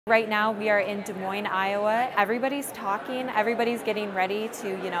Right now we are in Des Moines, Iowa. Everybody's talking, everybody's getting ready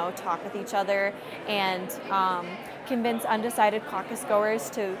to, talk with each other and convince undecided caucus goers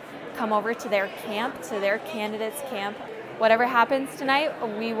to come over to their camp, to their candidate's camp. Whatever happens tonight,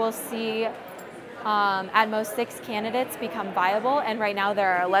 we will see at most 6 candidates become viable, and right now there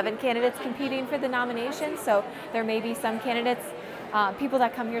are 11 candidates competing for the nomination, so there may be some candidates, people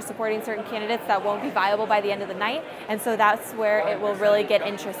that come here supporting certain candidates that won't be viable by the end of the night, and so that's where it will really get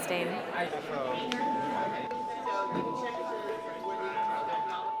interesting.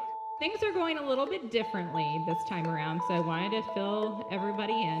 Things are going a little bit differently this time around, so I wanted to fill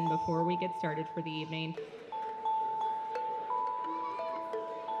everybody in before we get started for the evening.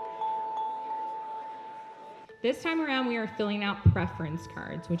 This time around, we are filling out preference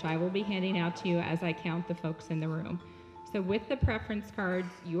cards, which I will be handing out to you as I count the folks in the room. So with the preference cards,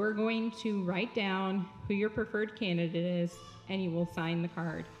 you are going to write down who your preferred candidate is, and you will sign the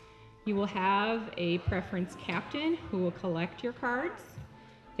card. You will have a preference captain who will collect your cards.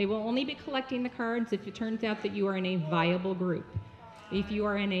 They will only be collecting the cards if it turns out that you are in a viable group. If you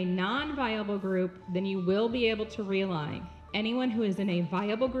are in a non-viable group, then you will be able to realign. Anyone who is in a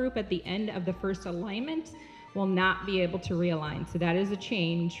viable group at the end of the first alignment will not be able to realign. So that is a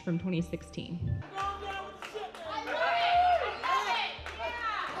change from 2016.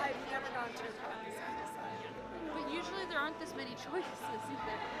 But usually there aren't this many choices, is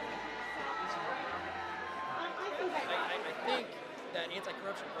there? I think that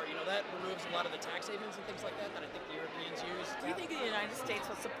anti-corruption part, that removes a lot of the tax havens and things like that I think the Europeans use. Do you think the United States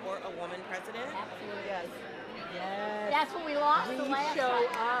will support a woman president? Absolutely. Yes. That's what we lost the last time.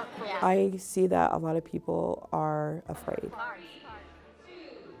 Up. Yeah. I see that a lot of people are afraid.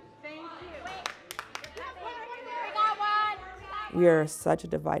 We are such a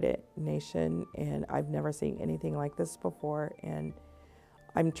divided nation, and I've never seen anything like this before, and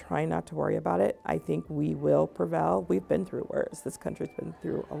I'm trying not to worry about it. I think we will prevail. We've been through worse. This country's been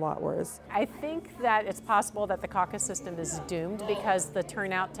through a lot worse. I think that it's possible that the caucus system is doomed because the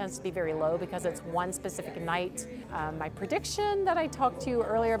turnout tends to be very low because it's one specific night. My prediction that I talked to you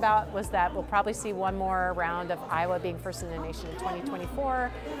earlier about was that we'll probably see one more round of Iowa being first in the nation in 2024,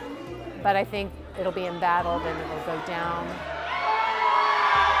 but I think it'll be embattled and it'll go down.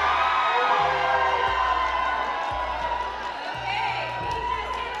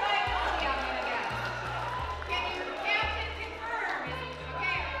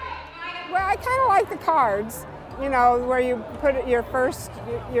 Well, I kind of like the cards, where you put your first,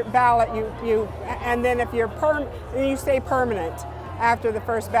 your ballot, and then if you're you stay permanent after the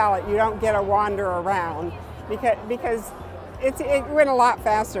first ballot. You don't get to wander around because it went a lot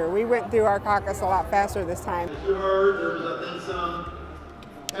faster. We went through our caucus a lot faster this time. As you heard, there was, I think, some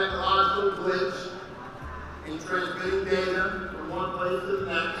technological glitch in transmitting data from one place to the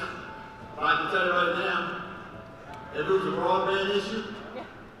next. I can tell you right now, if it was a broadband issue,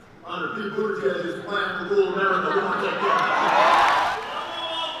 under Pete Buttigieg's plan for rural America, we want to take care of it. We don't know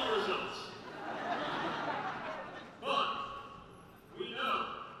all the results. But we know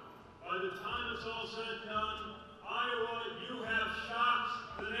by the time it's all said and done, Iowa, you have shocked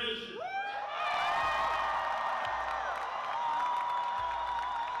the nation.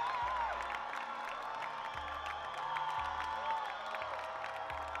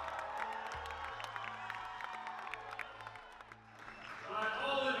 By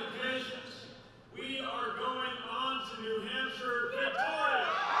all indications, we are going on to New Hampshire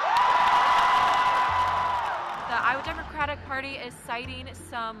victorious. The Iowa Democratic Party is citing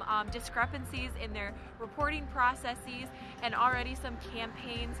some discrepancies in their reporting processes, and already some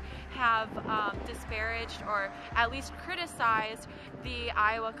campaigns have disparaged or at least criticized the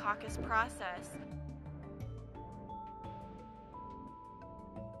Iowa caucus process.